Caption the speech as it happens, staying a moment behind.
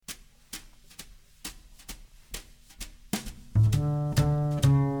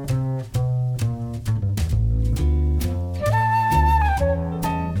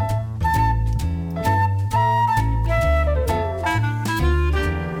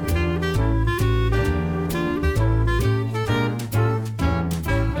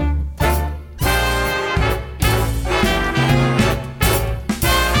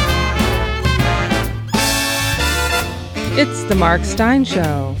The Mark Steyn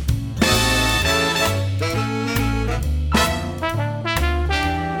Show.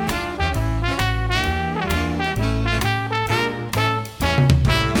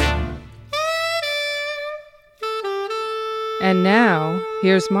 And now,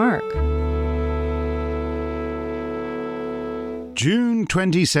 here's Mark. June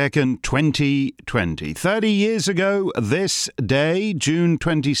 22nd, 2020. 30 years ago this day, June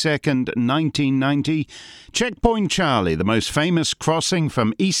 22nd, 1990, Checkpoint Charlie, the most famous crossing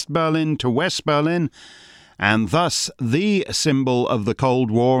from East Berlin to West Berlin, and thus the symbol of the Cold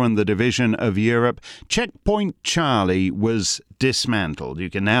War and the division of Europe, Checkpoint Charlie was dismantled.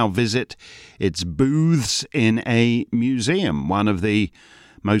 You can now visit its booths in a museum, one of the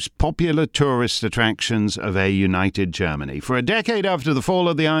most popular tourist attractions of a united Germany. For a decade after the fall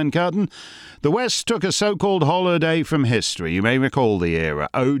of the Iron Curtain, the West took a so-called holiday from history. You may recall the era.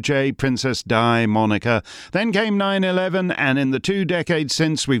 OJ, Princess Di, Monica. Then came 9/11, and in the 2 decades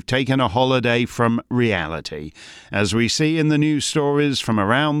since, we've taken a holiday from reality. As we see in the news stories from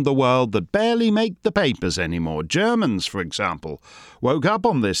around the world that barely make the papers anymore. Germans, for example, woke up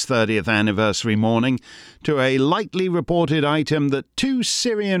on this 30th anniversary morning to a lightly reported item that 2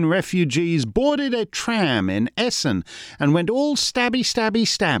 Syrian refugees boarded a tram in Essen and went all stabby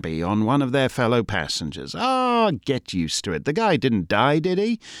on one of their fellow passengers. Get used to it. The guy didn't die, did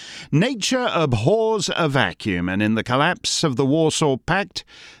he? Nature abhors a vacuum, and in the collapse of the Warsaw Pact,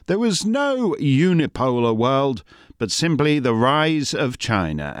 there was no unipolar world, but simply the rise of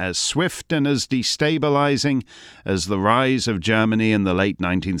China, as swift and as destabilizing as the rise of Germany in the late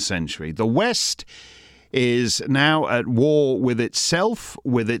 19th century. The West is now at war with itself,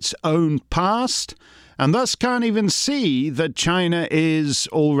 with its own past, and thus can't even see that China is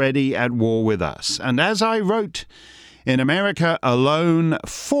already at war with us. And as I wrote in America Alone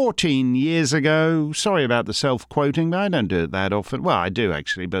 14 years ago, sorry about the self-quoting, but I don't do it that often. Well, I do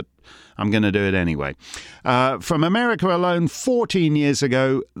actually, but I'm going to do it anyway. From America Alone 14 years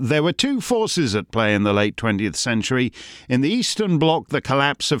ago, there were 2 forces at play in the late 20th century. In the Eastern Bloc, the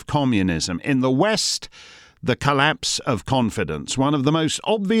collapse of communism. In the West, the collapse of confidence. One of the most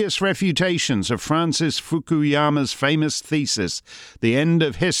obvious refutations of Francis Fukuyama's famous thesis, The End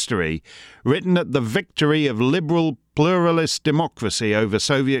of History, written at the victory of liberal pluralist democracy over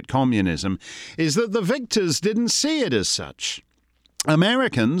Soviet communism, is that the victors didn't see it as such.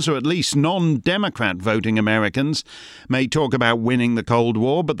 Americans, or at least non-Democrat voting Americans, may talk about winning the Cold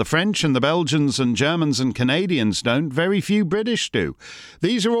War, but the French and the Belgians and Germans and Canadians don't. Very few British do.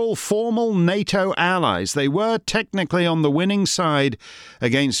 These are all formal NATO allies. They were technically on the winning side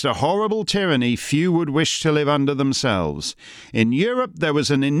against a horrible tyranny few would wish to live under themselves. In Europe, there was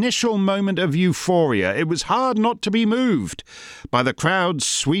an initial moment of euphoria. It was hard not to be moved by the crowds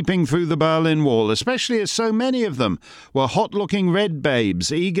sweeping through the Berlin Wall, especially as so many of them were hot-looking red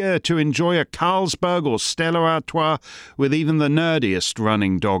babes, eager to enjoy a Carlsberg or Stella Artois with even the nerdiest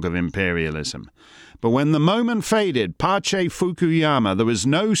running dog of imperialism. But when the moment faded, Pache Fukuyama, there was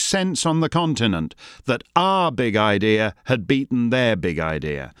no sense on the continent that our big idea had beaten their big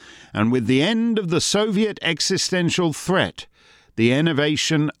idea. And with the end of the Soviet existential threat, the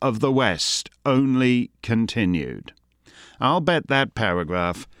innovation of the West only continued. I'll bet that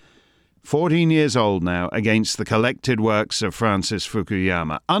paragraph, 14 years old now, against the collected works of Francis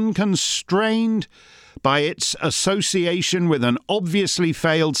Fukuyama, unconstrained by its association with an obviously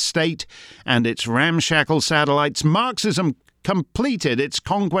failed state and its ramshackle satellites, Marxism completed its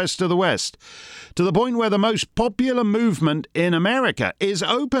conquest of the West, to the point where the most popular movement in America is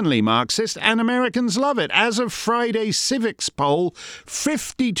openly Marxist, and Americans love it. As of Friday's Civics poll,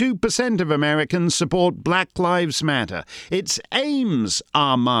 52% of Americans support Black Lives Matter. Its aims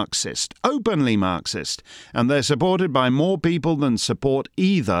are Marxist, openly Marxist, and they're supported by more people than support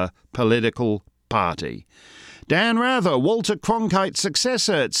either political party. Dan Rather, Walter Cronkite's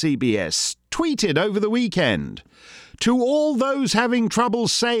successor at CBS, tweeted over the weekend, "To all those having trouble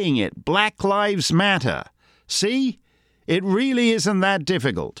saying it, Black Lives Matter. See? It really isn't that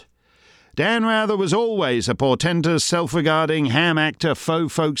difficult." Dan Rather was always a portentous, self-regarding ham actor,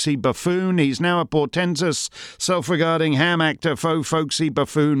 faux folksy buffoon. He's now a portentous, self-regarding ham actor, faux folksy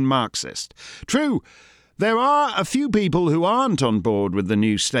buffoon Marxist. True, there are a few people who aren't on board with the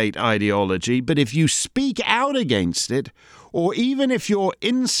new state ideology, but if you speak out against it, or even if you're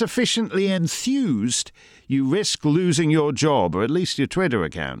insufficiently enthused, you risk losing your job, or at least your Twitter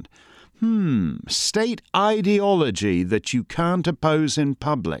account. State ideology that you can't oppose in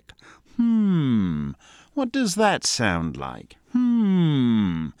public. What does that sound like?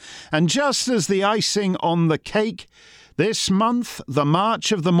 And just as the icing on the cake, This month, the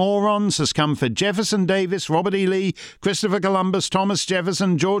March of the Morons has come for Jefferson Davis, Robert E. Lee, Christopher Columbus, Thomas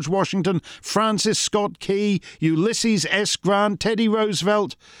Jefferson, George Washington, Francis Scott Key, Ulysses S. Grant, Teddy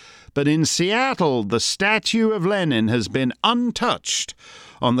Roosevelt. But in Seattle, the statue of Lenin has been untouched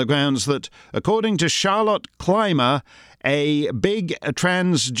on the grounds that, according to Charlotte Clymer, a big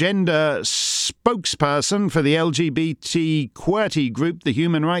transgender spokesperson for the LGBT QWERTY group, the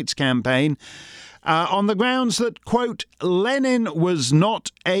Human Rights Campaign, on the grounds that, quote, Lenin was not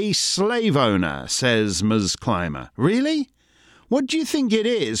a slave owner, says Ms. Clymer. Really? What do you think it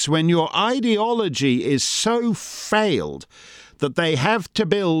is when your ideology is so failed that they have to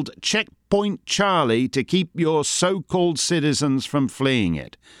build Checkpoint Charlie to keep your so-called citizens from fleeing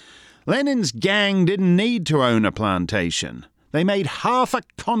it? Lenin's gang didn't need to own a plantation. They made half a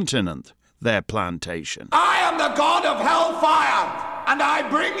continent their plantation. I am the god of hellfire, and I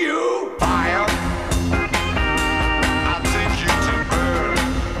bring you fire. I'll take you to burn.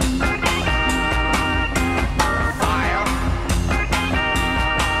 Fire.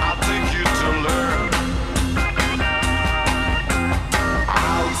 I'll take you to learn.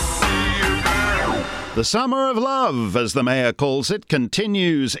 I'll see you burn. The Summer of Love, as the mayor calls it,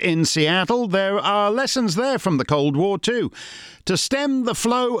 continues in Seattle. There are lessons there from the Cold War, too. To stem the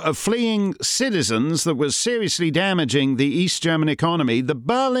flow of fleeing citizens that was seriously damaging the East German economy, the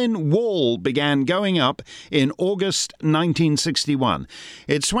Berlin Wall began going up in August 1961.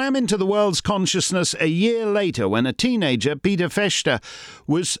 It swam into the world's consciousness a year later when a teenager, Peter Fechter,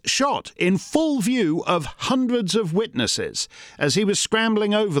 was shot in full view of hundreds of witnesses as he was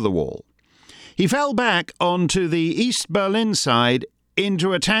scrambling over the wall. He fell back onto the East Berlin side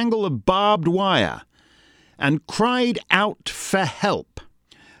into a tangle of barbed wire and cried out for help.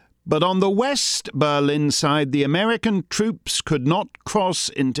 But on the West Berlin side, the American troops could not cross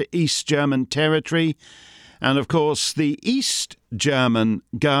into East German territory, and of course the East German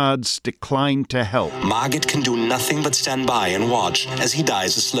guards declined to help. Margit can do nothing but stand by and watch as he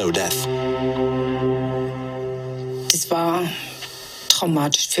dies a slow death.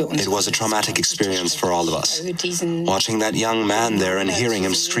 It was a traumatic experience for all of us, watching that young man there and hearing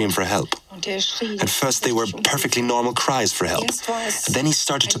him scream for help. At first they were perfectly normal cries for help. Then he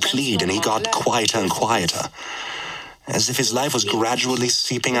started to plead and he got quieter and quieter, as if his life was gradually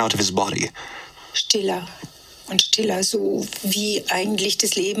seeping out of his body. Stiller und stiller, so wie eigentlich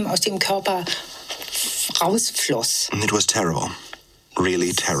das Leben aus dem Körper rausfloss. It was terrible.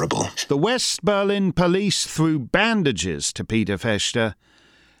 Really terrible. The West Berlin police threw bandages to Peter Fechter,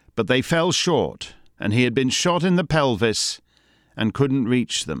 but they fell short, and he had been shot in the pelvis and couldn't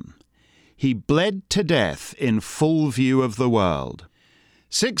reach them. He bled to death in full view of the world.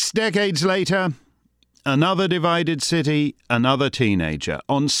 6 decades later, another divided city, another teenager.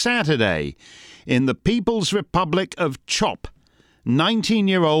 On Saturday, in the People's Republic of Chop,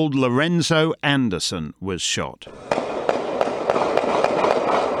 19-year-old Lorenzo Anderson was shot.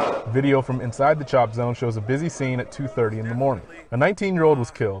 Video from inside the chop zone shows a busy scene at 2:30 in the morning. A 19-year-old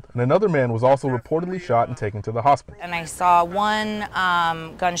was killed, and another man was also reportedly shot and taken to the hospital. And I saw one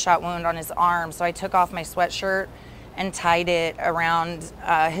gunshot wound on his arm, so I took off my sweatshirt and tied it around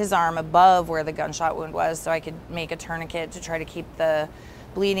his arm above where the gunshot wound was so I could make a tourniquet to try to keep the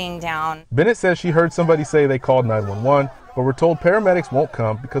bleeding down. Bennett says she heard somebody say they called 911, but were told paramedics won't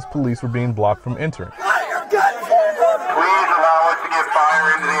come because police were being blocked from entering.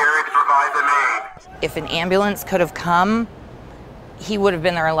 If an ambulance could have come, he would have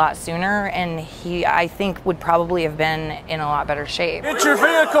been there a lot sooner, and he, I think, would probably have been in a lot better shape. Get your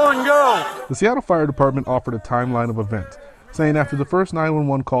vehicle and go! The Seattle Fire Department offered a timeline of events, saying after the first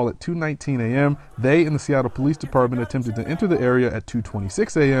 911 call at 2:19 a.m., they and the Seattle Police Department attempted to enter the area at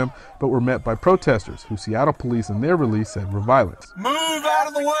 2:26 a.m., but were met by protesters, who Seattle Police in their release said were violent. Move out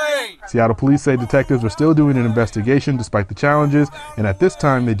of the way! Seattle Police say detectives are still doing an investigation despite the challenges, and at this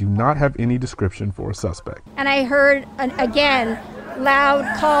time they do not have any description for a suspect. And I heard, again, loud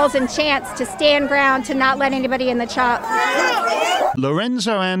calls and chants to stand ground, to not let anybody in the chop.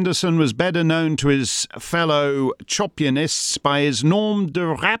 Lorenzo Anderson was better known to his fellow Chopianists by his nom de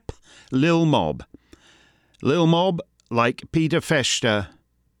rap, Lil Mob. Lil Mob, like Peter Fechter,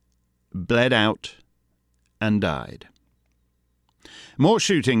 bled out and died. More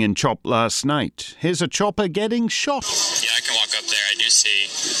shooting in Chop last night. Here's a chopper getting shot. Yeah, I can walk up there. I do see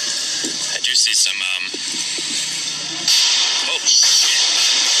some, oh, shit.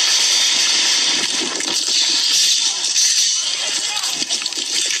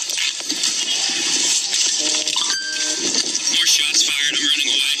 More shots fired. I'm running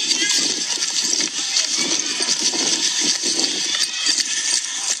away.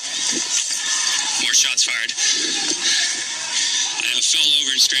 More shots fired.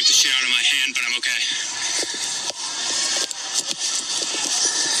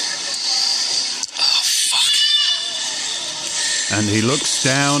 And he looks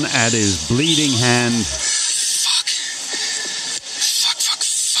down at his bleeding hand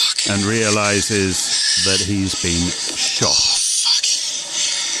and realizes that he's been shot.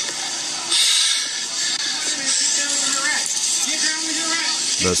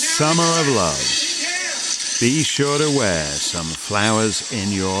 The summer of love. Be sure to wear some flowers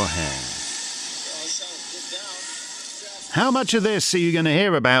in your hair. How much of this are you going to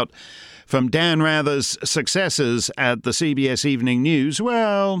hear about from Dan Rather's successors at the CBS Evening News?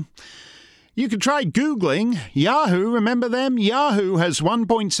 Well, you could try Googling Yahoo. Remember them? Yahoo has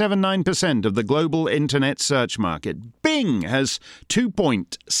 1.79% of the global internet search market. Bing has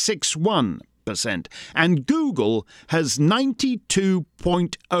 2.61%. And Google has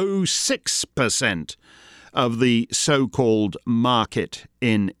 92.06% of the so-called market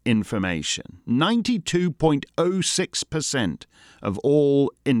in information. 92.06% of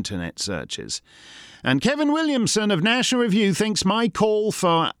all internet searches. And Kevin Williamson of National Review thinks my call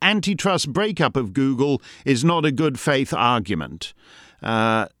for antitrust breakup of Google is not a good faith argument.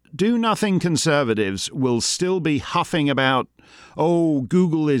 Do-nothing conservatives will still be huffing about, oh,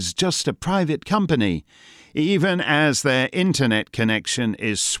 Google is just a private company, even as their internet connection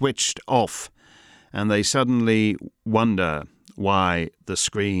is switched off, and they suddenly wonder why the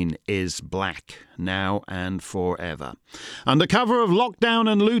screen is black now and forever. Under cover of lockdown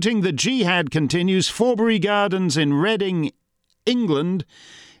and looting, the jihad continues. Forbury Gardens in Reading, England,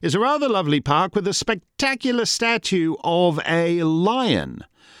 is a rather lovely park with a spectacular statue of a lion,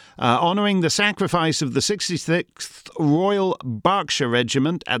 honouring the sacrifice of the 66th Royal Berkshire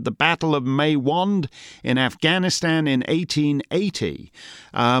Regiment at the Battle of Maiwand in Afghanistan in 1880.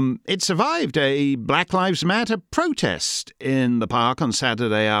 It survived a Black Lives Matter protest in the park on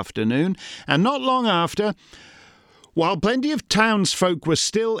Saturday afternoon, and not long after, while plenty of townsfolk were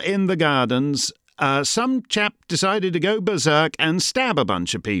still in the gardens, some chap decided to go berserk and stab a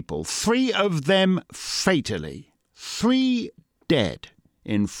bunch of people. 3 of them fatally. 3 dead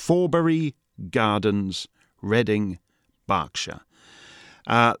in Forbury Gardens, Reading, Berkshire.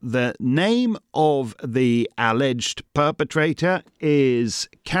 The name of the alleged perpetrator is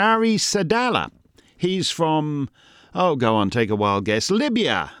Kari Sadala. He's from, go on, take a wild guess,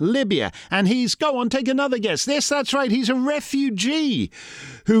 Libya. And go on, take another guess. Yes, that's right, he's a refugee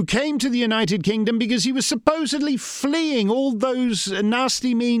who came to the United Kingdom because he was supposedly fleeing all those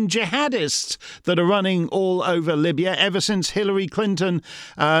nasty, mean jihadists that are running all over Libya ever since Hillary Clinton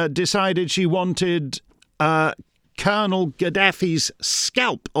decided she wanted Colonel Gaddafi's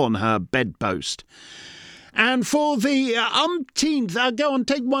scalp on her bedpost. And for the umpteenth, go on,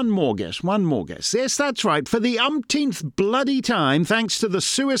 take one more guess. Yes, that's right. For the umpteenth bloody time, thanks to the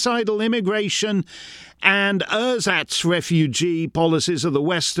suicidal immigration and ersatz refugee policies of the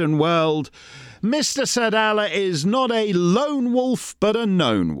Western world, Mr. Sadala is not a lone wolf, but a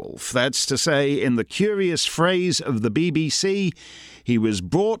known wolf. That's to say, in the curious phrase of the BBC, he was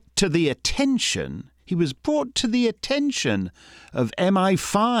brought to the attention of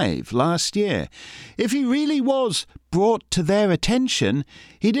MI5 last year. If he really was brought to their attention,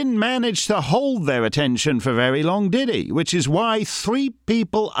 he didn't manage to hold their attention for very long, did he? Which is why 3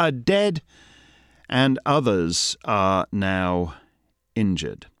 people are dead and others are now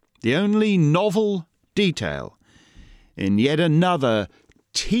injured. The only novel detail in yet another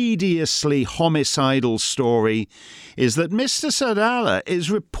tediously homicidal story is that Mr. Sadala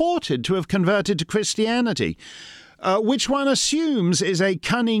is reported to have converted to Christianity, which one assumes is a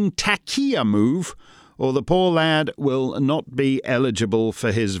cunning taqiyya move, or the poor lad will not be eligible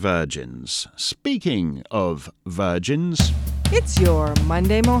for his virgins. Speaking of virgins, It's your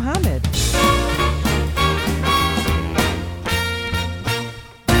Monday Mohammed.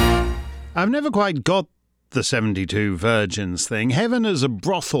 I've never quite got the 72 virgins thing. Heaven as a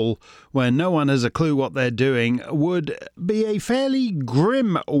brothel where no one has a clue what they're doing would be a fairly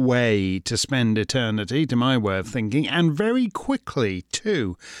grim way to spend eternity, to my way of thinking, and very quickly,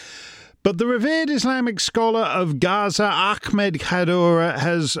 too. But the revered Islamic scholar of Gaza, Ahmed Khadura,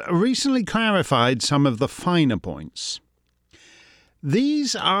 has recently clarified some of the finer points.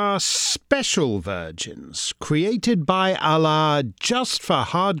 These are special virgins created by Allah just for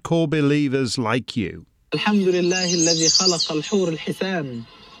hardcore believers like you. The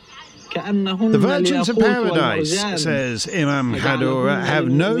virgins of paradise, says Imam Khadura, have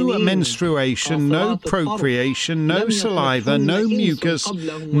no menstruation, no procreation, no saliva, no mucus,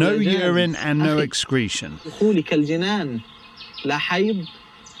 no urine, and no excretion.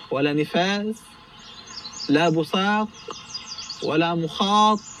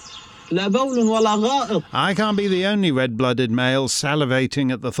 I can't be the only red-blooded male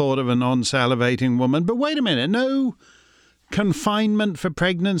salivating at the thought of a non-salivating woman. But wait a minute, no confinement for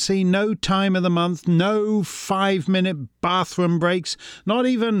pregnancy, no time of the month, no 5-minute bathroom breaks, not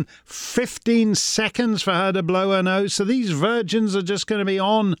even 15 seconds for her to blow her nose. So these virgins are just going to be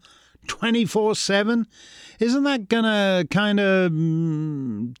on 24/7. Isn't that going to kind of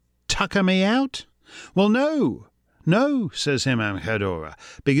tucker me out? Well, no, says Imam Khadura,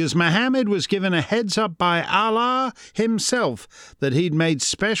 because Muhammad was given a heads up by Allah himself that he'd made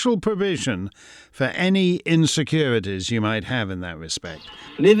special provision for any insecurities you might have in that respect.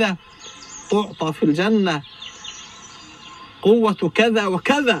 لذا تعطى في الجنة قوة كذا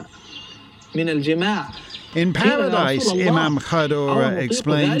وكذا من الجماع. In paradise, Imam Khadura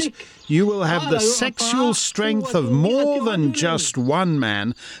explains, you will have the sexual strength of more than just one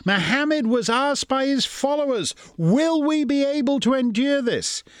man. Muhammad was asked by his followers, will we be able to endure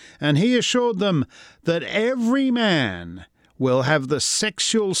this? And he assured them that every man will have the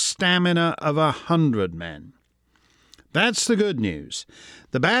sexual stamina of 100 men. That's the good news.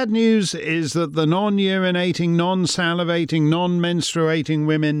 The bad news is that the non-urinating, non-salivating, non-menstruating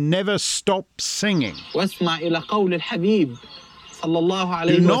women never stop singing. Do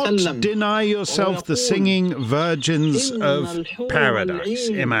not deny yourself the singing virgins of paradise,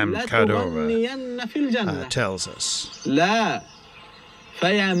 Imam Khadura tells us.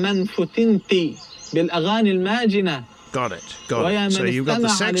 Got it. So you've got the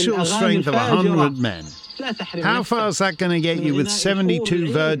sexual strength of 100 men. How far is that going to get you with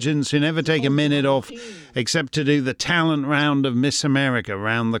 72 virgins who never take a minute off except to do the talent round of Miss America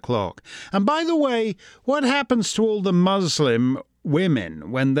round the clock? And by the way, what happens to all the Muslim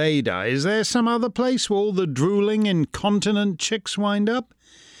women when they die? Is there some other place where all the drooling, incontinent chicks wind up?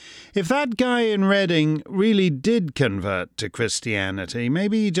 If that guy in Reading really did convert to Christianity,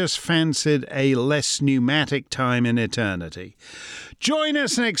 maybe he just fancied a less pneumatic time in eternity. Join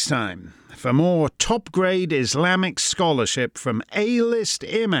us next time for more top-grade Islamic scholarship from A-list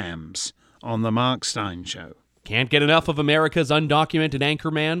imams on The Mark Steyn Show. Can't get enough of America's undocumented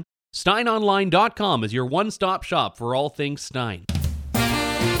anchorman? SteinOnline.com is your one-stop shop for all things Steyn.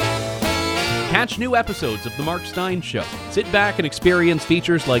 Catch new episodes of The Mark Steyn Show. Sit back and experience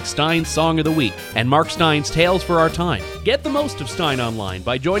features like Stein's Song of the Week and Mark Steyn's Tales for Our Time. Get the most of Steyn Online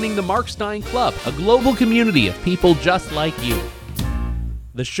by joining the Mark Steyn Club, a global community of people just like you.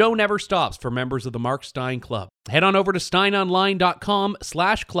 The show never stops for members of the Mark Steyn Club. Head on over to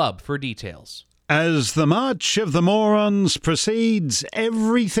steinonline.com/club for details. As the March of the Morons proceeds,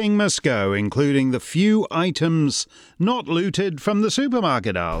 everything must go, including the few items not looted from the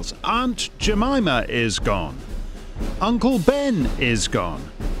supermarket aisles. Aunt Jemima is gone. Uncle Ben is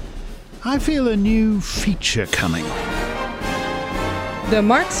gone. I feel a new feature coming. The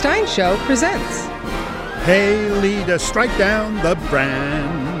Mark Steyn Show presents Hey, leader, strike down the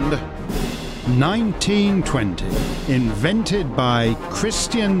brand. 1920, invented by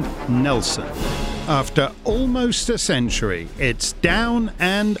Christian Nelson. After almost a century, it's down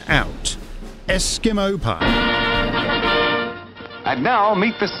and out. Eskimo pie. And now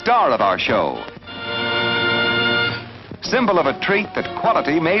meet the star of our show. Symbol of a treat that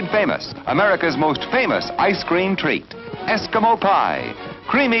quality made famous. America's most famous ice cream treat. Eskimo pie.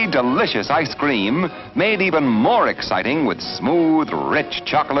 Creamy, delicious ice cream made even more exciting with smooth, rich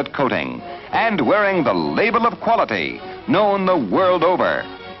chocolate coating. And wearing the label of quality, known the world over.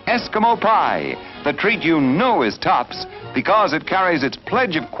 Eskimo pie, the treat you know is tops because it carries its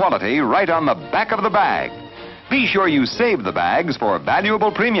pledge of quality right on the back of the bag. Be sure you save the bags for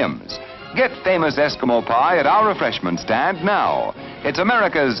valuable premiums. Get famous Eskimo pie at our refreshment stand now. It's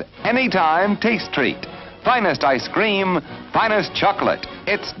America's anytime taste treat. Finest ice cream, finest chocolate.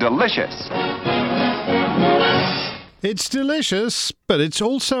 It's delicious. It's delicious, but it's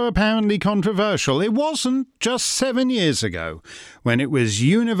also apparently controversial. It wasn't just 7 years ago, when it was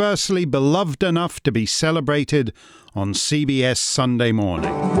universally beloved enough to be celebrated on CBS Sunday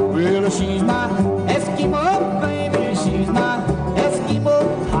morning. Well, she's my Eskimo baby, she's my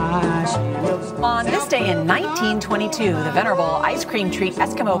Eskimo pie. On this day in 1922, the venerable ice cream treat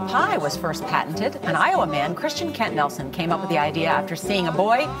Eskimo pie was first patented. An Iowa man, Christian Kent Nelson, came up with the idea after seeing a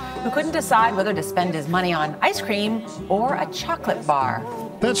boy who couldn't decide whether to spend his money on ice cream or a chocolate bar.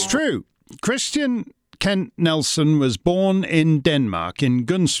 That's true. Christian Kent Nelson was born in Denmark, in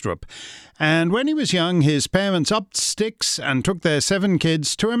Gunstrup, and when he was young, his parents upped sticks and took their 7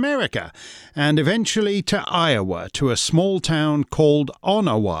 kids to America, and eventually to Iowa, to a small town called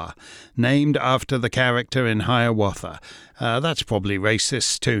Onawa, named after the character in Hiawatha. That's probably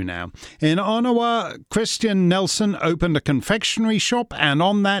racist too now. In Onawa, Christian Nelson opened a confectionery shop, and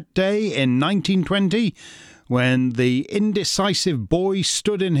on that day in 1920, when the indecisive boy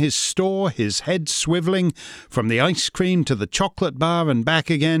stood in his store, his head swivelling from the ice cream to the chocolate bar and back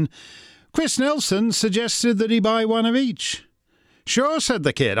again, Chris Nelson suggested that he buy one of each. "Sure," said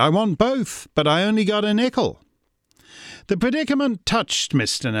the kid, "I want both, but I only got a nickel." The predicament touched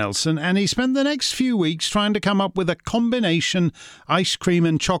Mr. Nelson, and he spent the next few weeks trying to come up with a combination ice cream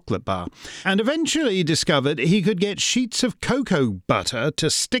and chocolate bar, and eventually discovered he could get sheets of cocoa butter to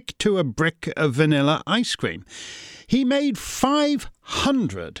stick to a brick of vanilla ice cream. He made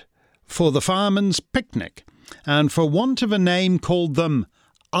 500 for the fireman's picnic, and for want of a name called them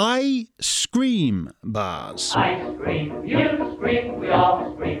I-Scream bars. Ice cream, you scream, we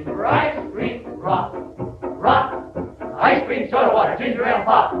all scream for ice cream, rock, rock. Ice cream, soda water, ginger ale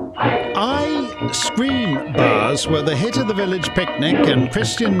pop. I-Scream bars were the hit of the village picnic, and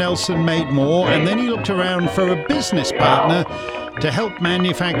Christian Nelson made more, and then he looked around for a business partner to help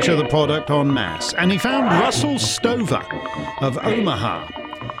manufacture the product en masse. And he found Russell Stover of Omaha.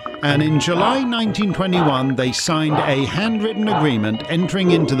 And in July 1921, they signed a handwritten agreement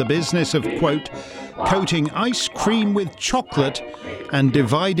entering into the business of, quote, coating ice cream with chocolate and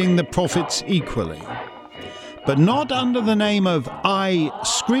dividing the profits equally. But not under the name of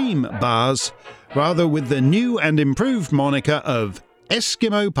I-Scream bars, rather with the new and improved moniker of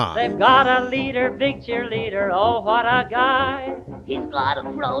Eskimo Pie. They've got a leader, big cheerleader, oh what a guy. He's got a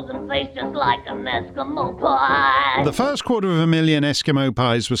frozen face just like an Eskimo pie. The first 250,000 Eskimo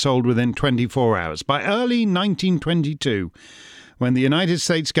pies were sold within 24 hours. By early 1922, when the United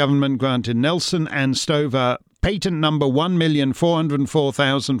States government granted Nelson and Stover patent number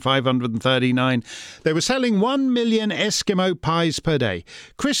 1,404,539. They were selling 1 million Eskimo pies per day.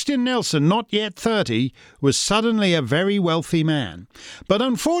 Christian Nelson, not yet 30, was suddenly a very wealthy man. But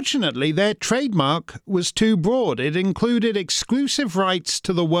unfortunately, their trademark was too broad. It included exclusive rights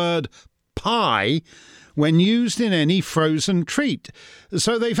to the word pie when used in any frozen treat.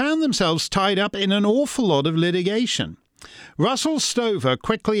 So they found themselves tied up in an awful lot of litigation. Russell Stover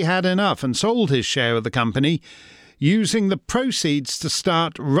quickly had enough and sold his share of the company, using the proceeds to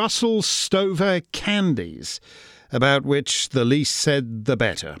start Russell Stover Candies, about which the least said the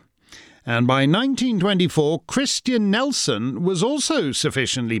better. And by 1924, Christian Nelson was also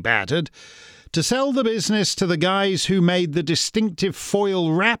sufficiently battered to sell the business to the guys who made the distinctive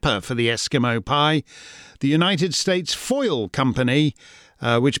foil wrapper for the Eskimo pie, the United States Foil Company,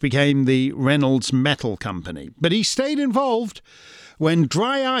 which became the Reynolds Metal Company. But he stayed involved. When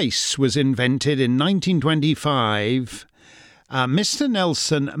dry ice was invented in 1925, Mr.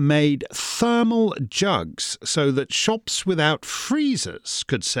 Nelson made thermal jugs so that shops without freezers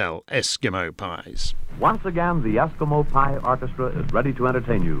could sell Eskimo pies. Once again, the Eskimo Pie Orchestra is ready to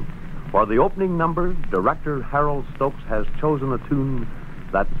entertain you. For the opening number, director Harold Stokes has chosen a tune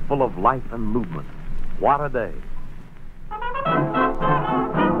that's full of life and movement. What a day!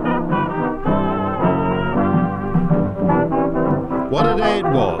 What a day it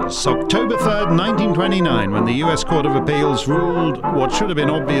was. October 3rd, 1929, when the U.S. Court of Appeals ruled what should have been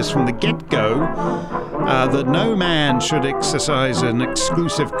obvious from the get-go, that no man should exercise an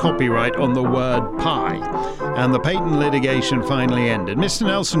exclusive copyright on the word pie. And the patent litigation finally ended. Mr.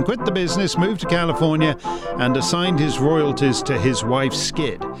 Nelson quit the business, moved to California, and assigned his royalties to his wife,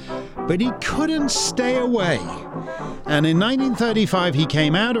 Skid. But he couldn't stay away. And in 1935, he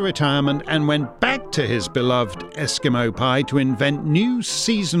came out of retirement and went back to his beloved Eskimo pie to invent new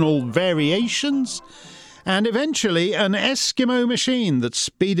seasonal variations and eventually an Eskimo machine that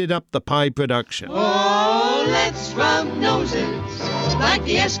speeded up the pie production. Oh, let's rub noses like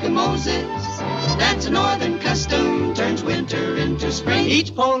the Eskimos is. That's a northern custom, turns winter into spring.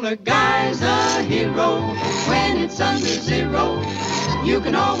 Each polar guy's a hero when it's under zero. You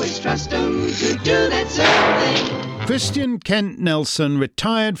can always trust him to do that same thing. Christian Kent Nelson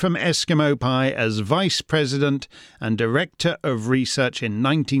retired from Eskimo Pie as Vice President and Director of Research in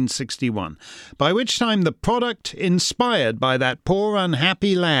 1961, by which time the product, inspired by that poor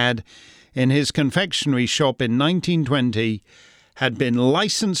unhappy lad in his confectionery shop in 1920, had been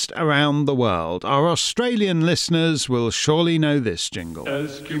licensed around the world. Our Australian listeners will surely know this jingle.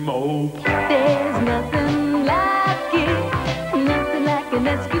 Eskimo pie. There's nothing like it, nothing like an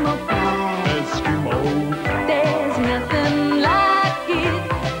Eskimo pie. Eskimo. There's nothing like it,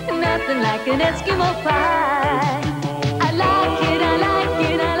 nothing like an Eskimo pie. I like it, I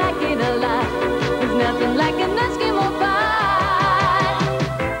like it, I like it a lot. There's nothing like an Eskimo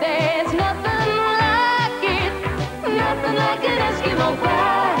pie. There's nothing like it, nothing like an Eskimo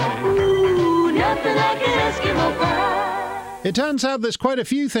pie. Ooh, nothing like an Eskimo pie. It turns out there's quite a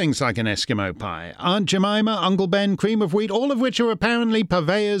few things like an Eskimo pie. Aunt Jemima, Uncle Ben, cream of wheat, all of which are apparently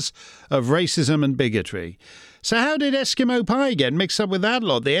purveyors of racism and bigotry. So how did Eskimo pie get mixed up with that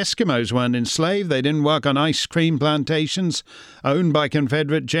lot? The Eskimos weren't enslaved. They didn't work on ice cream plantations owned by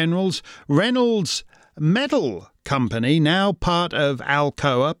Confederate generals. Reynolds Metal Company, now part of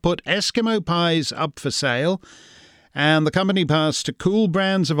Alcoa, put Eskimo pies up for sale, and the company passed to Cool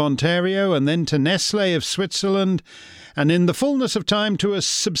Brands of Ontario and then to Nestlé of Switzerland, and in the fullness of time to a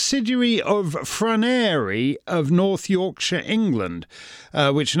subsidiary of Froneri of North Yorkshire, England,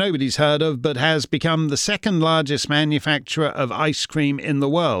 which nobody's heard of but has become the second largest manufacturer of ice cream in the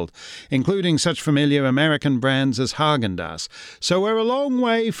world, including such familiar American brands as Haagen-Dazs. So we're a long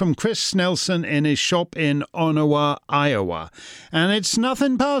way from Chris Nelson in his shop in Ottawa, Iowa. And it's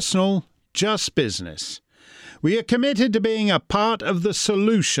nothing personal, just business. We are committed to being a part of the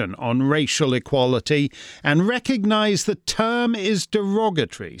solution on racial equality and recognise the term is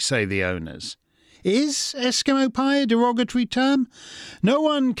derogatory, say the owners. Is Eskimo pie a derogatory term? No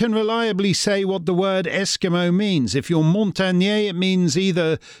one can reliably say what the word Eskimo means. If you're Montagnais, it means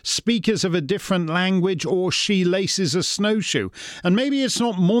either speakers of a different language or she laces a snowshoe. And maybe it's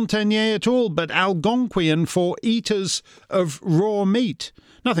not Montagnais at all, but Algonquian for eaters of raw meat.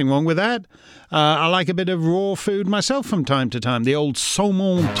 Nothing wrong with that. I like a bit of raw food myself from time to time. The old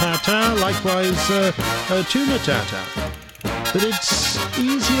saumon tartare, likewise tuna tartare. But it's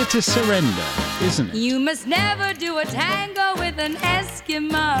easier to surrender, isn't it? You must never do a tango with an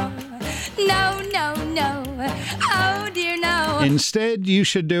Eskimo. No, no, no. Oh, dear, no. Instead, you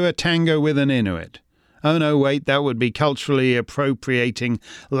should do a tango with an Inuit. Oh, no, wait, that would be culturally appropriating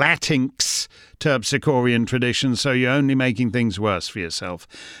Latinx Terpsichorean tradition, so you're only making things worse for yourself.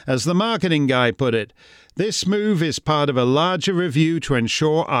 As the marketing guy put it, this move is part of a larger review to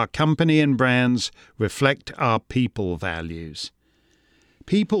ensure our company and brands reflect our people values.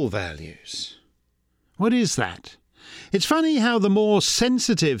 People values. What is that? It's funny how the more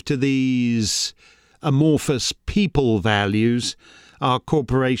sensitive to these amorphous people values our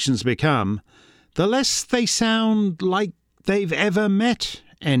corporations become, the less they sound like they've ever met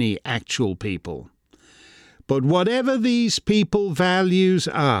any actual people. But whatever these people values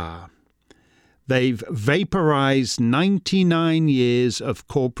are, they've vaporized 99 years of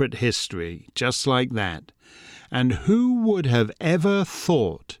corporate history, just like that. And who would have ever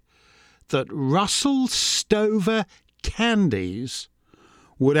thought that Russell Stover candies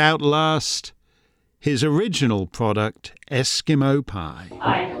would outlast his original product, Eskimo pie?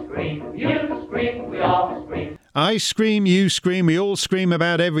 Ice cream, you scream, we all scream. I scream, you scream, we all scream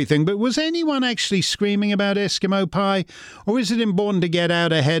about everything, but was anyone actually screaming about Eskimo pie? Or is it important to get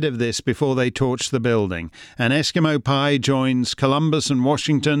out ahead of this before they torch the building? And Eskimo pie joins Columbus and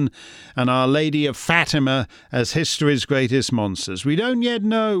Washington and Our Lady of Fatima as history's greatest monsters. We don't yet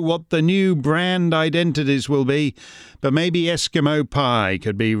know what the new brand identities will be, but maybe Eskimo pie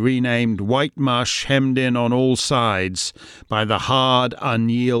could be renamed white mush hemmed in on all sides by the hard,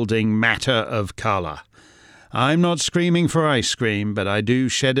 unyielding matter of colour. I'm not screaming for ice cream, but I do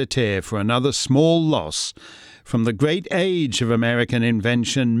shed a tear for another small loss from the great age of American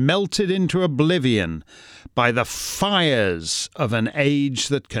invention melted into oblivion by the fires of an age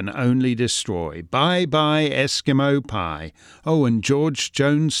that can only destroy. Bye-bye, Eskimo pie. Oh, and George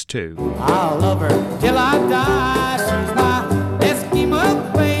Jones, too. I'll love her till I die. She's my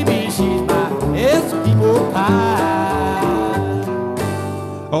Eskimo baby. She's my Eskimo pie.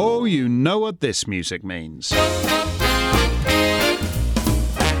 Oh, you know what this music means.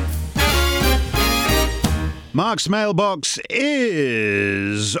 Mark's mailbox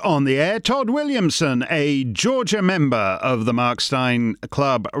is on the air. Todd Williamson, a Georgia member of the Mark Stein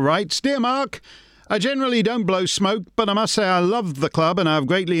Club, writes, Dear Mark, I generally don't blow smoke, but I must say I love the club and I've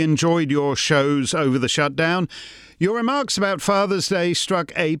greatly enjoyed your shows over the shutdown. Your remarks about Father's Day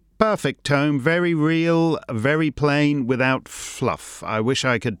struck a perfect tone, very real, very plain, without fluff. I wish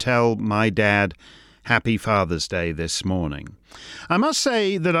I could tell my dad Happy Father's Day this morning. I must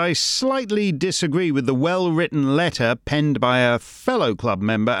say that I slightly disagree with the well-written letter penned by a fellow club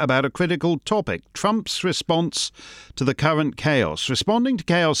member about a critical topic, Trump's response to the current chaos. Responding to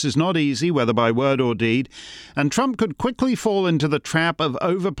chaos is not easy, whether by word or deed, and Trump could quickly fall into the trap of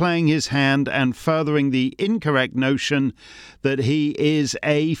overplaying his hand and furthering the incorrect notion that he is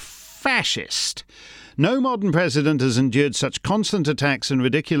a fascist. No modern president has endured such constant attacks and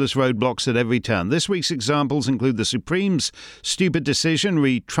ridiculous roadblocks at every turn. This week's examples include the Supreme's stupid decision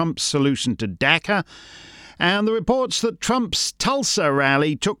re Trump's solution to DACA, and the reports that Trump's Tulsa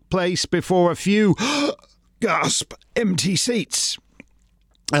rally took place before a few, gasp, empty seats.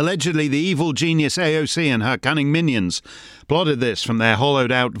 Allegedly, the evil genius AOC and her cunning minions plotted this from their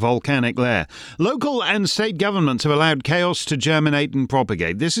hollowed-out volcanic lair. Local and state governments have allowed chaos to germinate and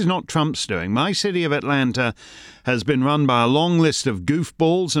propagate. This is not Trump's doing. My city of Atlanta has been run by a long list of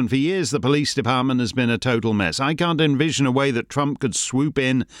goofballs, and for years the police department has been a total mess. I can't envision a way that Trump could swoop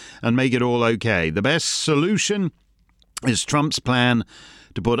in and make it all okay. The best solution is Trump's plan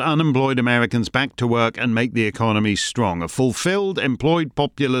to put unemployed Americans back to work and make the economy strong. A fulfilled, employed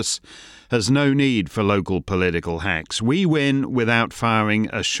populace has no need for local political hacks. We win without firing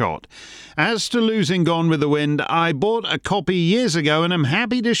a shot. As to losing Gone with the Wind, I bought a copy years ago and am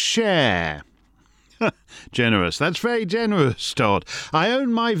happy to share. Generous. That's very generous, Todd. I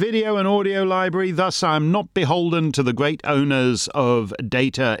own my video and audio library, thus I'm not beholden to the great owners of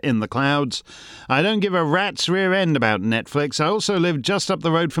data in the clouds. I don't give a rat's rear end about Netflix. I also live just up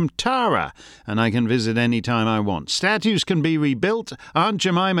the road from Tara, and I can visit any time I want. Statues can be rebuilt. Aunt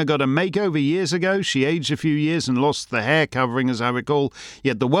Jemima got a makeover years ago. She aged a few years and lost the hair covering, as I recall.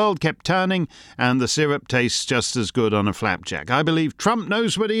 Yet the world kept turning, and the syrup tastes just as good on a flapjack. I believe Trump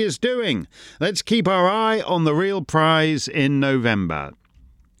knows what he is doing. Let's keep our eye on the real prize in November.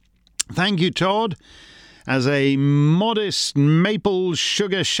 Thank you, Todd. As a modest maple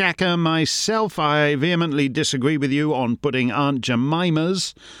sugar shacker myself, I vehemently disagree with you on putting Aunt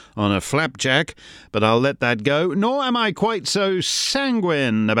Jemima's on a flapjack, but I'll let that go. Nor am I quite so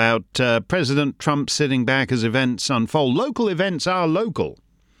sanguine about President Trump sitting back as events unfold. Local events are local.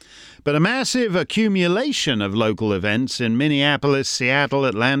 But a massive accumulation of local events in Minneapolis, Seattle,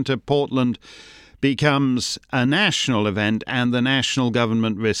 Atlanta, Portland becomes a national event, and the national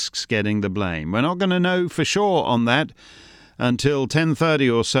government risks getting the blame. We're not going to know for sure on that until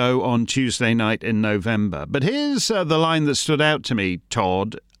 10:30 or so on Tuesday night in November. But here's the line that stood out to me,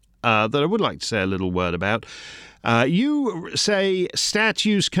 Todd, that I would like to say a little word about. You say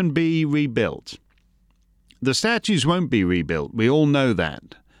statues can be rebuilt. The statues won't be rebuilt. We all know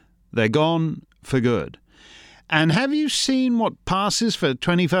that. They're gone for good. And have you seen what passes for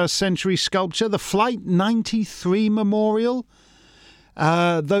 21st century sculpture? The Flight 93 Memorial?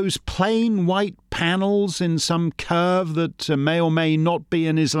 Those plain white panels in some curve that may or may not be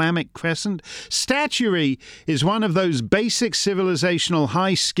an Islamic crescent. Statuary is one of those basic civilizational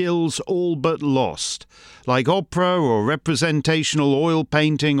high skills all but lost, like opera or representational oil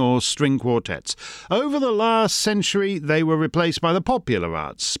painting or string quartets. Over the last century, they were replaced by the popular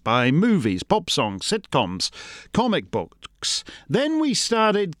arts, by movies, pop songs, sitcoms, comic books. Then we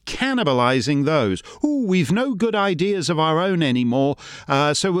started cannibalizing those. We've no good ideas of our own anymore,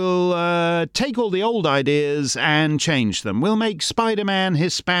 so we'll take all the old ideas and change them. We'll make Spider-Man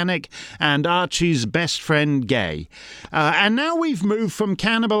Hispanic and Archie's best friend gay. And now we've moved from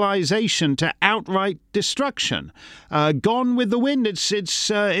cannibalization to outright destruction. Gone with the Wind.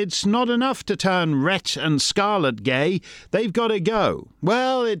 It's not enough to turn Rhett and Scarlet gay. They've got to go.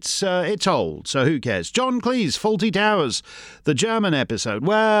 Well, it's old, so who cares? John Cleese, Fawlty Towers, the German episode.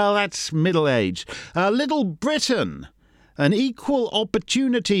 Well, that's middle-aged. Little Britain, an equal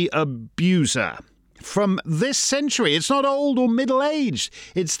opportunity abuser from this century. It's not old or middle-aged.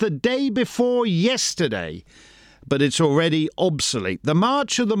 It's the day before yesterday, but it's already obsolete. The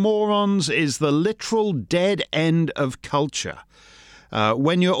March of the Morons is the literal dead end of culture.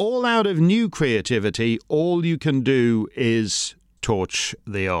 When you're all out of new creativity, all you can do is torch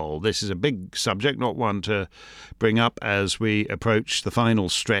the old. This is a big subject, not one to bring up as we approach the final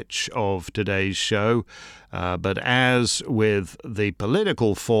stretch of today's show. But as with the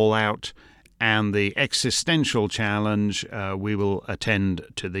political fallout and the existential challenge, we will attend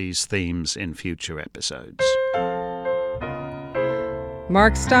to these themes in future episodes.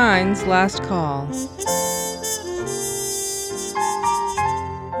 Mark Stein's Last Call.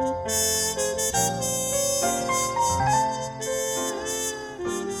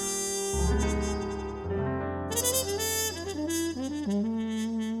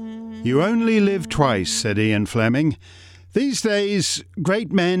 You only live twice, said Ian Fleming. These days,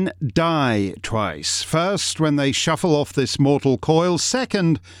 great men die twice. First, when they shuffle off this mortal coil.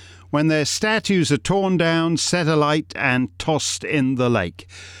 Second, when their statues are torn down, set alight, and tossed in the lake.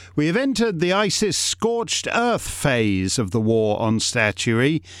 We have entered the ISIS scorched earth phase of the war on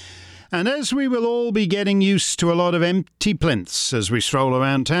statuary. And as we will all be getting used to a lot of empty plinths as we stroll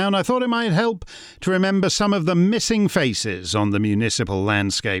around town, I thought it might help to remember some of the missing faces on the municipal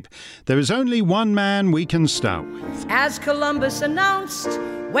landscape. There is only one man we can start with. As Columbus announced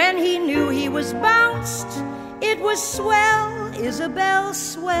when he knew he was bounced, it was swell, Isabel,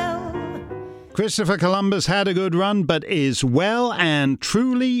 swell. Christopher Columbus had a good run, but is well and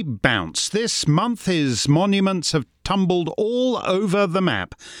truly bounced. This month his monuments have tumbled all over the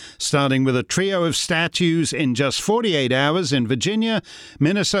map, starting with a trio of statues in just 48 hours in Virginia,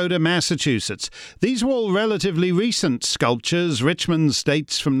 Minnesota, Massachusetts. These were all relatively recent sculptures. Richmond's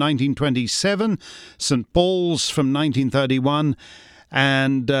dates from 1927, St. Paul's from 1931,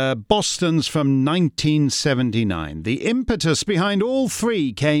 and Boston's from 1979. The impetus behind all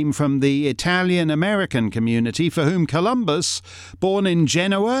three came from the Italian-American community, for whom Columbus, born in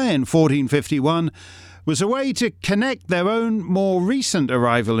Genoa in 1451, was a way to connect their own more recent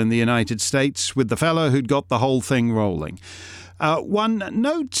arrival in the United States with the fellow who'd got the whole thing rolling. One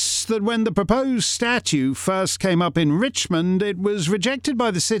notes that when the proposed statue first came up in Richmond, it was rejected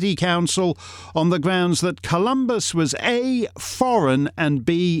by the city council on the grounds that Columbus was A, foreign, and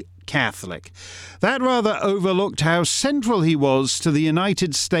B, Catholic. That rather overlooked how central he was to the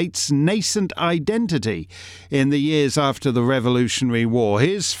United States' nascent identity in the years after the Revolutionary War.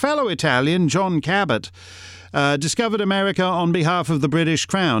 His fellow Italian, John Cabot, discovered America on behalf of the British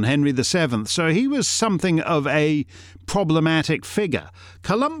Crown, Henry VII, so he was something of a problematic figure.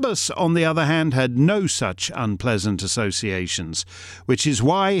 Columbus, on the other hand, had no such unpleasant associations, which is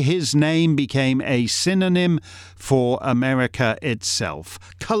why his name became a synonym for America itself.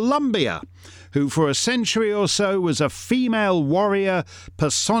 Columbia, who for a century or so was a female warrior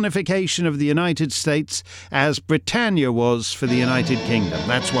personification of the United States, as Britannia was for the United Kingdom.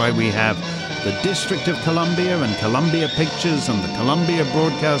 That's why we have the District of Columbia and Columbia Pictures and the Columbia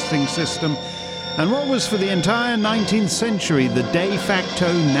Broadcasting System, and what was for the entire 19th century the de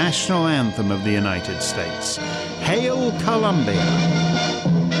facto national anthem of the United States. Hail Columbia!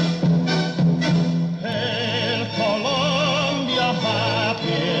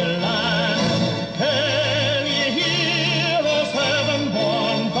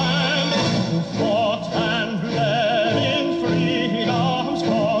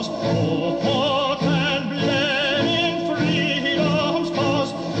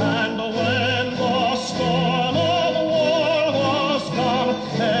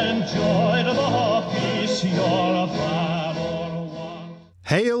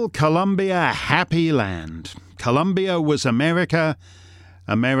 Hail Columbia, happy land. Columbia was America.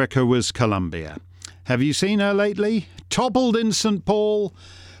 America was Columbia. Have you seen her lately? Toppled in St. Paul,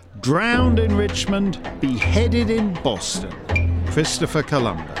 drowned in Richmond, beheaded in Boston. Christopher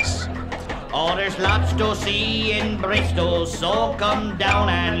Columbus. Oh, there's lots to see in Bristol, so come down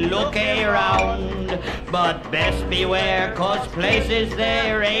and look around. But best beware, 'cause places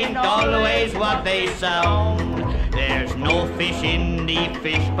there ain't always what they sound. There's no fish in the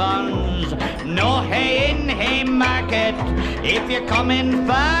fish ponds, no hay in Haymarket. If you're coming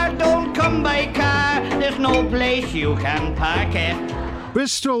far, don't come by car, there's no place you can park it.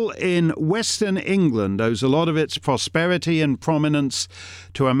 Bristol in Western England owes a lot of its prosperity and prominence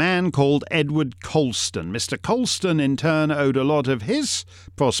to a man called Edward Colston. Mr. Colston, in turn, owed a lot of his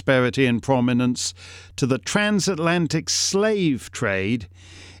prosperity and prominence to the transatlantic slave trade,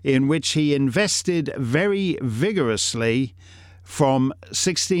 in which he invested very vigorously from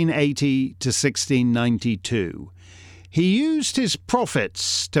 1680 to 1692. He used his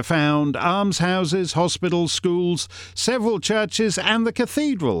profits to found almshouses, hospitals, schools, several churches, and the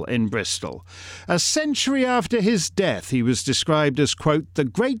cathedral in Bristol. A century after his death, he was described as, quote, the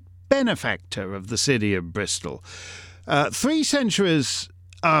great benefactor of the city of Bristol. 3 centuries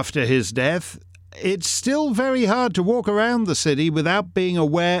after his death, it's still very hard to walk around the city without being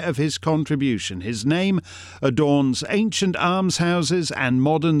aware of his contribution. His name adorns ancient almshouses and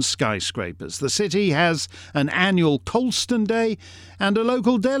modern skyscrapers. The city has an annual Colston Day and a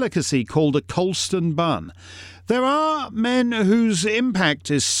local delicacy called a Colston bun. There are men whose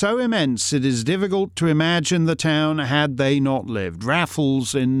impact is so immense it is difficult to imagine the town had they not lived.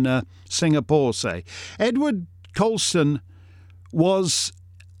 Raffles in Singapore, say. Edward Colston was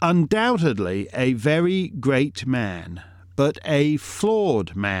undoubtedly a very great man, but a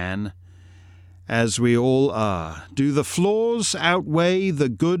flawed man, as we all are. Do the flaws outweigh the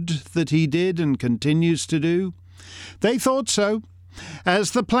good that he did and continues to do? They thought so,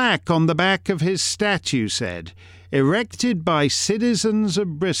 as the plaque on the back of his statue said, erected by citizens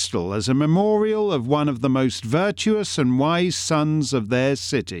of Bristol as a memorial of one of the most virtuous and wise sons of their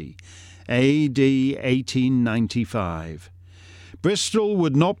city, A.D. 1895. Bristol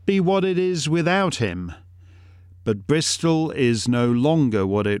would not be what it is without him, but Bristol is no longer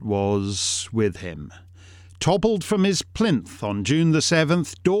what it was with him. toppled from his plinth on June the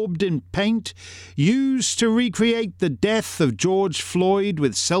 7th, daubed in paint, used to recreate the death of George Floyd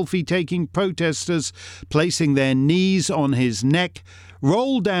with selfie-taking protesters placing their knees on his neck,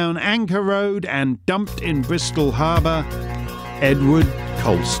 rolled down Anchor Road and dumped in Bristol Harbour, Edward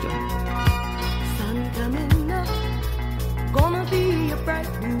Colston. Sun coming up, gonna be a bright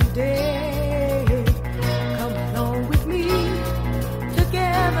new day. Come along with me,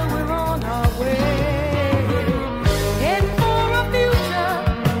 together we're on our way. Heading for a future,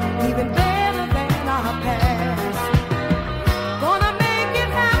 even better than our past. Gonna make it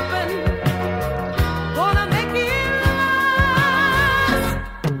happen, gonna make it last.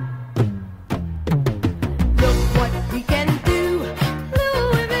 Look what we can do,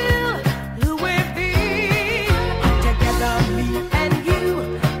 Louisville, Louisville. Together, me and you,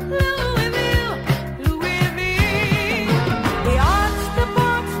 Louisville, Louisville. The arts, the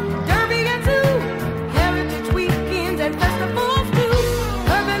parks, Derby and Zoo, heritage weekends and festivals too.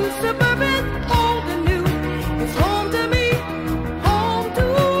 Urban, suburban, old and new. It's home to me, home to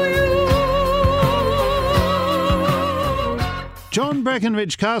you. John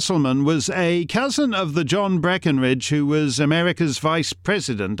Breckinridge Castleman was a cousin of the John Breckinridge who was America's vice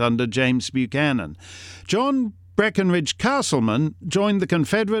president under James Buchanan. John Breckinridge Castleman joined the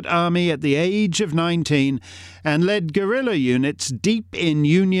Confederate Army at the age of 19 and led guerrilla units deep in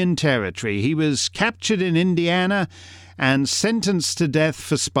Union territory. He was captured in Indiana and sentenced to death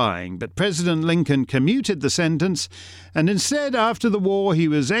for spying, but President Lincoln commuted the sentence, and instead, after the war, he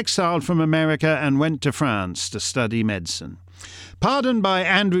was exiled from America and went to France to study medicine. Pardoned by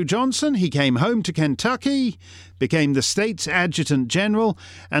Andrew Johnson, he came home to Kentucky, became the state's adjutant general,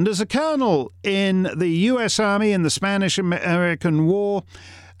 and as a colonel in the U.S. Army in the Spanish-American War,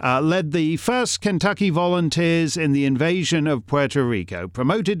 led the 1st Kentucky Volunteers in the invasion of Puerto Rico.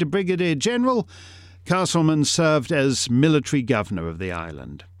 Promoted to brigadier general, Castleman served as military governor of the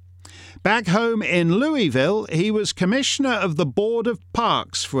island. Back home in Louisville, he was commissioner of the Board of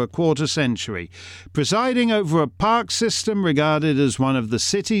Parks for a quarter century, presiding over a park system regarded as one of the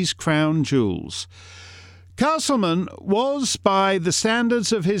city's crown jewels. Castleman was, by the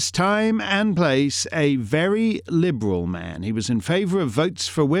standards of his time and place, a very liberal man. He was in favor of votes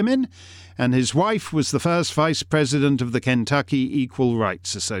for women, and his wife was the first vice president of the Kentucky Equal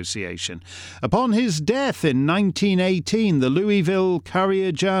Rights Association. Upon his death in 1918, the Louisville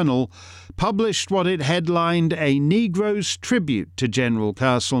Courier-Journal published what it headlined A Negro's Tribute to General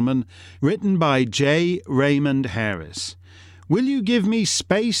Castleman, written by J. Raymond Harris. Will you give me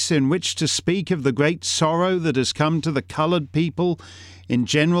space in which to speak of the great sorrow that has come to the colored people in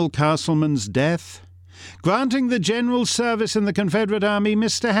General Castleman's death? Granting the general service in the Confederate Army,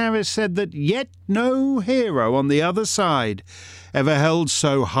 Mr. Harris said that yet no hero on the other side ever held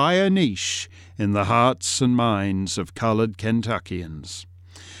so high a niche in the hearts and minds of colored Kentuckians.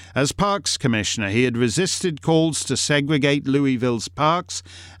 As Parks Commissioner, he had resisted calls to segregate Louisville's parks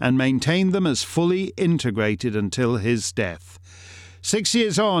and maintained them as fully integrated until his death. 6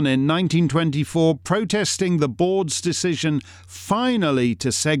 years on, in 1924, protesting the board's decision finally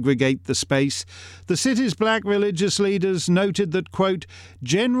to segregate the space, the city's black religious leaders noted that, quote,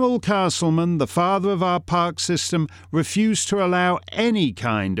 General Castleman, the father of our park system, refused to allow any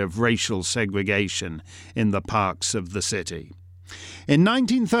kind of racial segregation in the parks of the city. In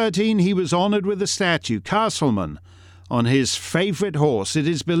 1913, he was honored with a statue, Castleman, on his favorite horse. It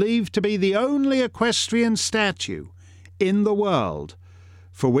is believed to be the only equestrian statue in the world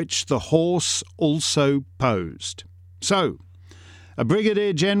for which the horse also posed. So, a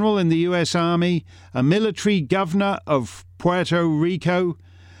brigadier general in the U.S. Army, a military governor of Puerto Rico,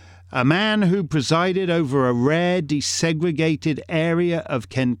 a man who presided over a rare desegregated area of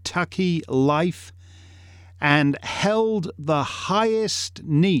Kentucky life, and held the highest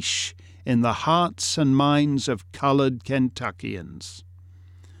niche in the hearts and minds of colored Kentuckians.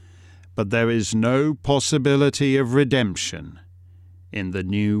 But there is no possibility of redemption in the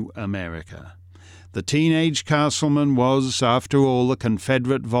new America. The teenage Castleman was, after all, a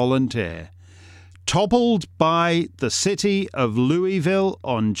Confederate volunteer, toppled by the city of Louisville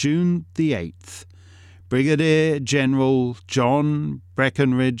on June the 8th. Brigadier General John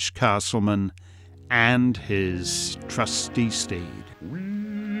Breckinridge Castleman and his trusty steed. Weep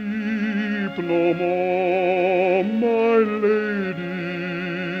no more, my lady,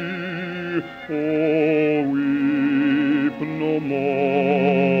 oh, weep no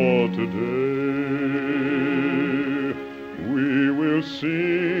more today. We will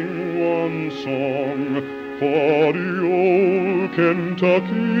sing one song for the old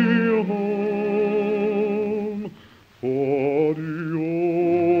Kentucky home, for the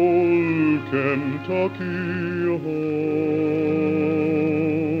old Kentucky home,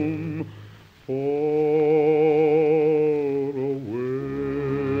 far away.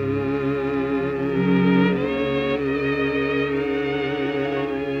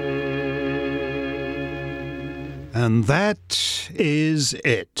 And that is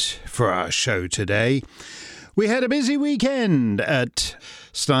it for our show today. We had a busy weekend at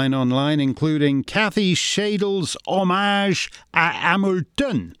Stein Online, including Kathy Shadle's homage à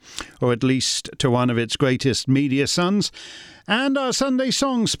Hamilton, or at least to one of its greatest media sons, and our Sunday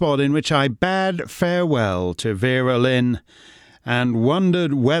song spot in which I bade farewell to Vera Lynn and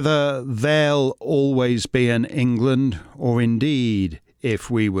wondered whether there'll always be an England, or indeed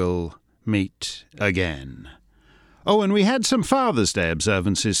if we will meet again. Oh, and we had some Father's Day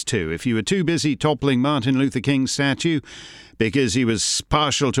observances too. If you were too busy toppling Martin Luther King's statue because he was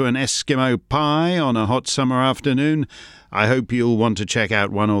partial to an Eskimo pie on a hot summer afternoon, I hope you'll want to check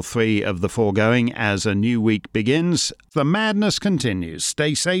out one or three of the foregoing as a new week begins. The madness continues.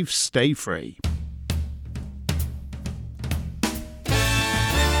 Stay safe, stay free.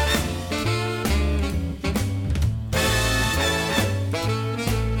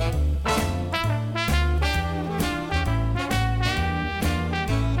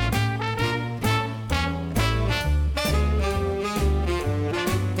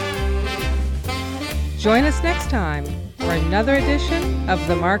 Join us next time for another edition of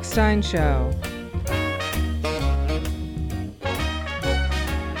The Mark Stein Show.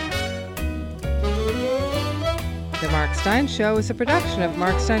 The Mark Stein Show is a production of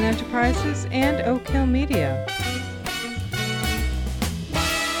Mark Stein Enterprises and Oak Hill Media.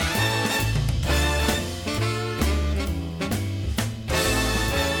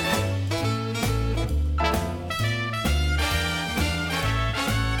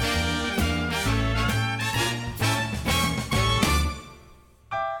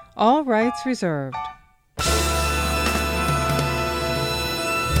 All rights reserved.